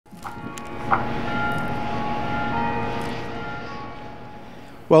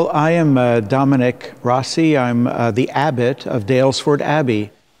Well, I am Domenic Rossi. I'm the Abbot of Daylesford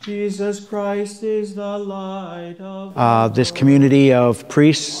Abbey. Jesus Christ is the light of This community of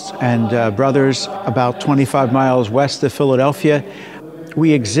priests and brothers about 25 miles west of Philadelphia,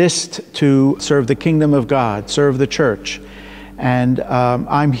 we exist to serve the kingdom of God, serve the church. And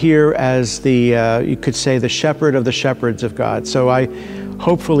I'm here as the, you could say, the shepherd of the shepherds of God. So I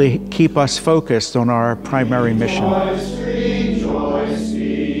hopefully keep us focused on our primary mission. Rejoice,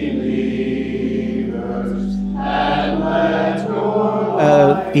 believers, and let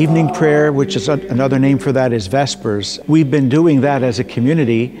your Evening prayer, which is another name for that, is Vespers. We've been doing that as a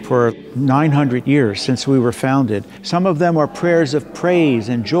community for 900 years since we were founded. Some of them are prayers of praise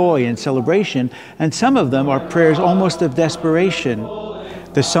and joy and celebration, and some of them are prayers almost of desperation.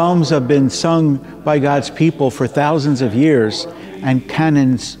 The Psalms have been sung by God's people for thousands of years, and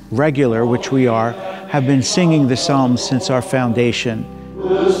canons regular, which we are, have been singing the Psalms since our foundation.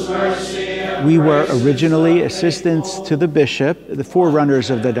 We were originally assistants to the bishop, the forerunners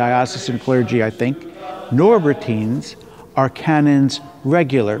of the diocesan clergy, I think. Norbertines are canons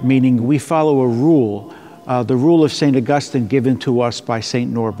regular, meaning we follow a rule, the rule of St. Augustine given to us by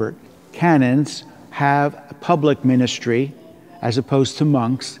St. Norbert. Canons have a public ministry as opposed to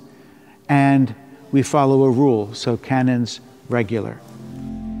monks, and we follow a rule, so canons regular.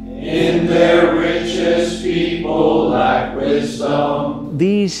 In their riches people lack wisdom.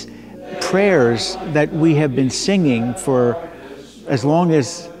 These prayers that we have been singing for as long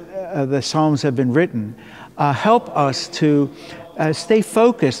as the Psalms have been written help us to stay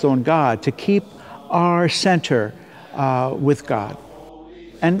focused on God, to keep our center with God.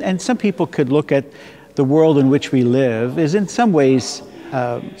 And some people could look at the world in which we live as in some ways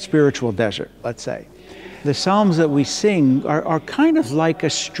spiritual desert, let's say. The Psalms that we sing are kind of like a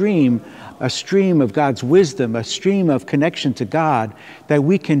stream of God's wisdom, a stream of connection to God that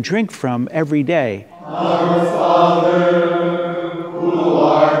we can drink from every day. Our Father, who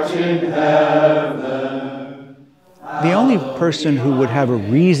art in heaven. The only person who would have a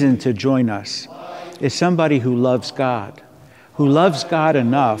reason to join us is somebody who loves God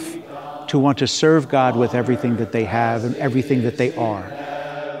enough to want to serve God with everything that they have and everything that they are.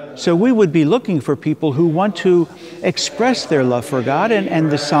 So we would be looking for people who want to express their love for God, and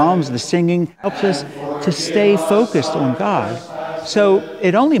the Psalms, the singing, helps us to stay focused on God. So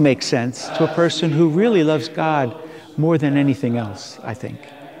it only makes sense to a person who really loves God more than anything else, I think.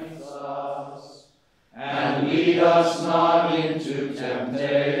 And lead us not into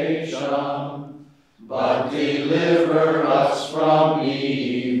temptation, but deliver us from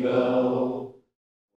evil.